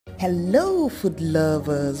Hello food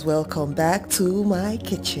lovers, welcome back to my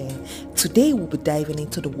kitchen. Today we'll be diving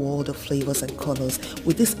into the world of flavors and colors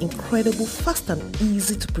with this incredible, fast and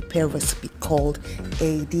easy to prepare recipe called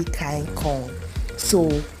Edikang Ikong. So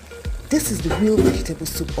this is the real vegetable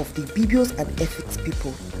soup of the Ibibios and Efik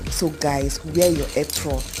people. So guys, wear your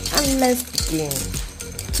apron and let's begin.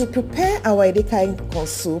 To prepare our Edikang Ikong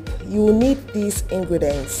soup, you will need these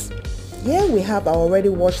ingredients. Here we have our already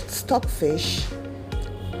washed stockfish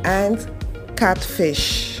and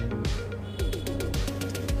catfish,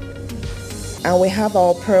 and we have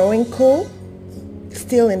our periwinkle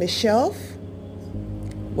still in the shelf.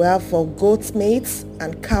 We have for goat meat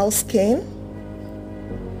and cow skin.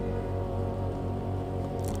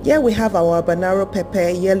 Here we have our Habanero pepper,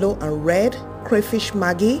 yellow and red, crayfish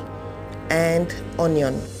Maggi and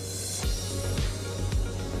onion.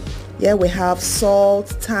 Here we have salt,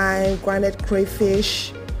 thyme, grounded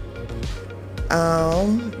crayfish,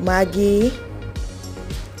 Maggi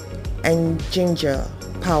and ginger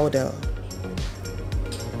powder.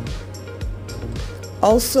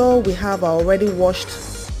 Also we have our already washed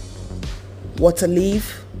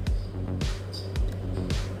Waterleaf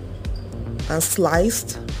and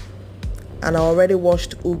sliced, and our already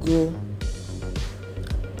washed ugu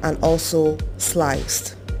and also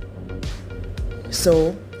sliced.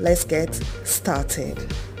 So let's get started.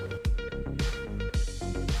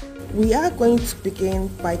 We are going to begin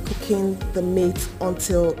by cooking the meat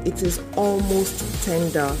until it is almost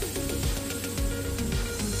tender.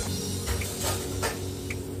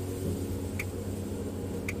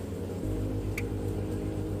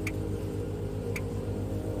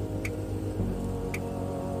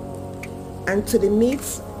 And to the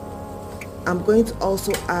meat, I'm going to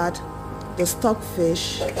also add the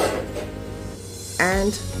stockfish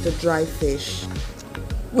and the dry fish.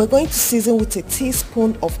 We're going to season with a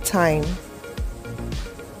teaspoon of thyme,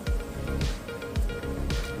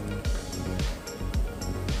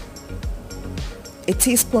 a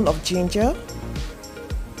teaspoon of ginger,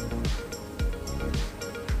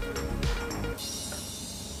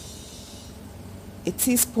 a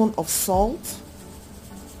teaspoon of salt,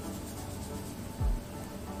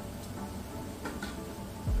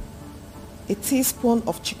 a teaspoon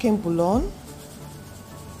of chicken bouillon,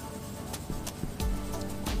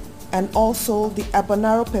 and also the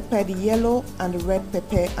Habanero pepper, the yellow and the red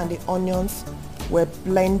pepper and the onions were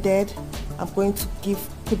blended. I'm going to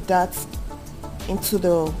put that into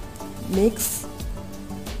the mix,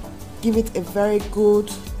 give it a very good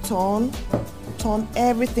turn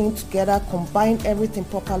everything together, combine everything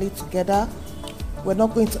properly together. We're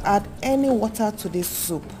not going to add any water to this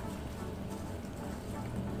soup.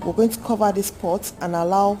 We're going to cover this pot and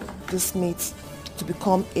allow this meat to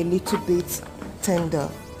become a little bit tender.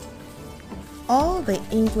 All the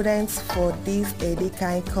ingredients for this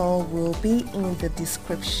Edikang Ikong will be in the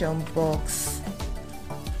description box.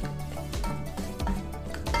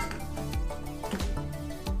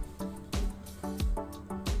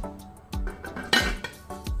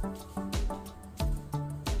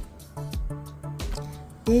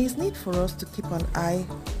 There is need for us to keep an eye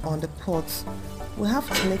on the pot. We have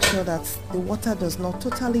to make sure that the water does not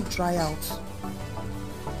totally dry out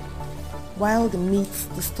while the meat,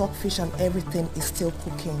 the stockfish and everything is still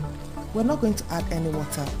cooking. We're not going to add any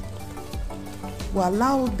water. We'll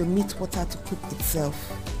allow the meat water to cook itself.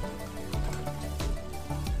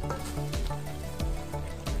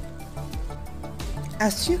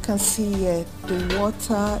 As you can see here, the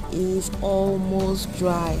water is almost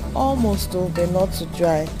dry. Almost, though, but not too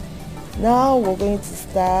dry. Now we're going to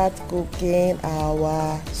start cooking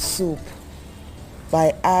our soup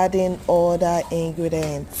by adding other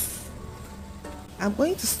ingredients. I'm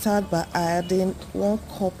going to start by adding 1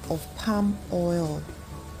 cup of palm oil.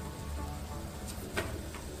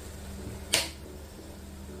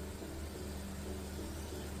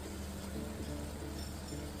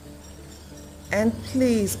 And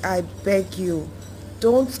please, I beg you,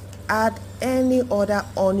 don't add any other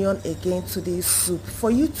onion again to this soup.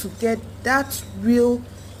 For you to get that real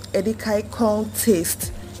Edikang Ikong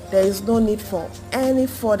taste, there is no need for any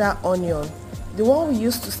further onion. The one we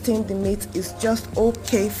used to steam the meat is just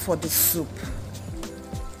okay for the soup.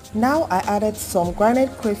 Now I added some grounded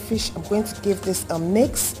crayfish. I'm going to give this a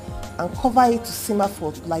mix and cover it to simmer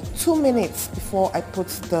for like 2 minutes before I put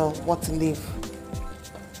the water leaf.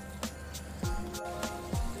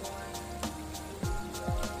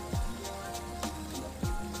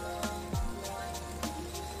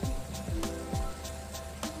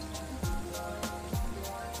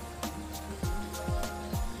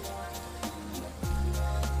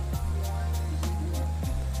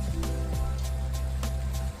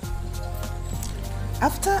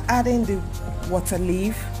 After adding the water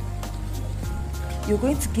leaf, you're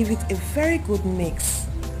going to give it a very good mix.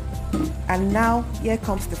 And now here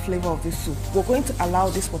comes the flavor of this soup. We're going to allow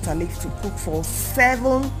this water leaf to cook for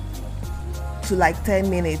 7 to like 10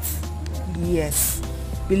 minutes. Yes,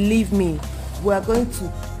 believe me, we are going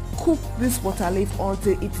to cook this water leaf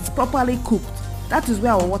until it is properly cooked. That is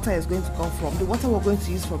where our water is going to come from. The water we're going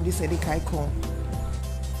to use from this Edikang Ikong.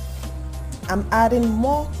 I'm adding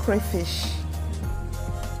more crayfish.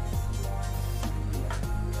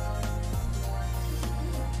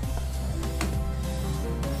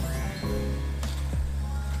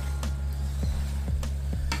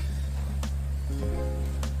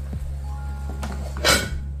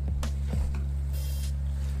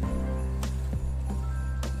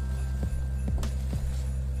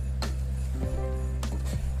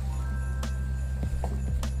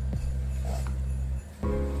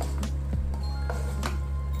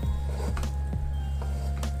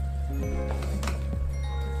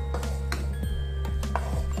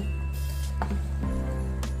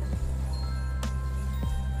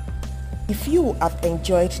 If you have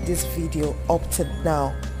enjoyed this video up to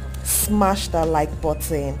now, smash that like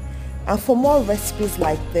button, and for more recipes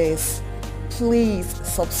like this, please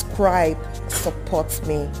subscribe, support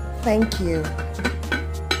me. Thank you.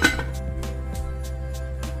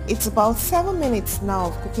 It's about 7 minutes now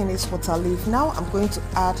of cooking this water leaf. Now I'm going to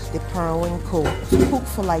add the periwinkle to cook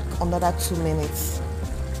for like another 2 minutes.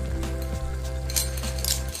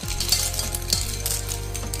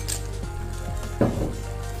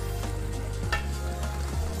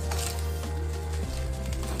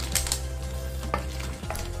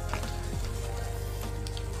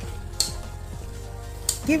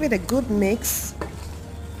 Give it a good mix,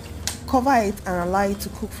 cover it and allow it to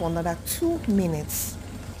cook for another 2 minutes.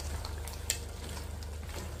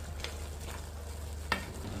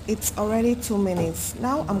 It's already 2 minutes.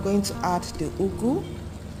 Now I'm going to add the ugu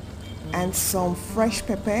and some fresh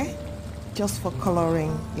pepper just for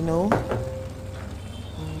coloring, you know.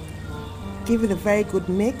 Give it a very good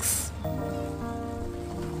mix.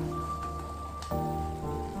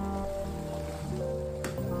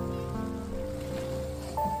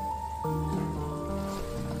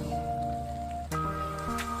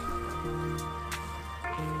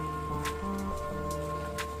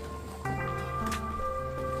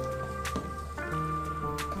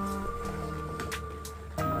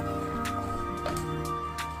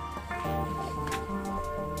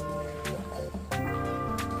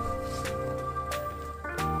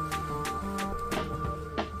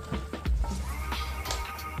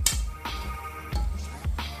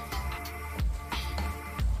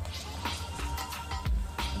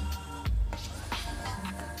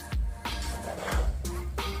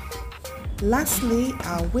 Lastly,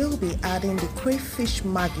 I will be adding the crayfish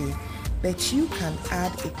maggi, but you can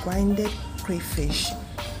add a grinded crayfish.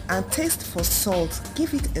 And taste for salt,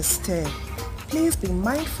 give it a stir. Please be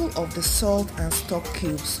mindful of the salt and stock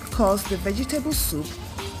cubes because the vegetable soup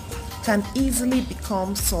can easily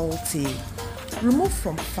become salty. Remove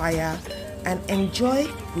from fire and enjoy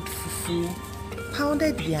with fufu,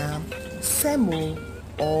 pounded yam, semo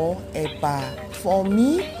or eba. For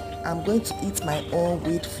me, I'm going to eat my own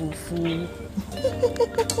with fufu.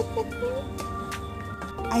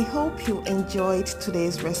 I hope you enjoyed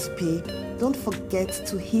today's recipe. Don't forget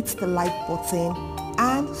to hit the like button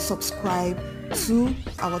and subscribe to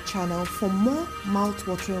our channel for more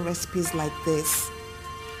mouth-watering recipes like this.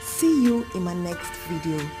 See you in my next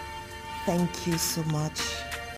video. Thank you so much.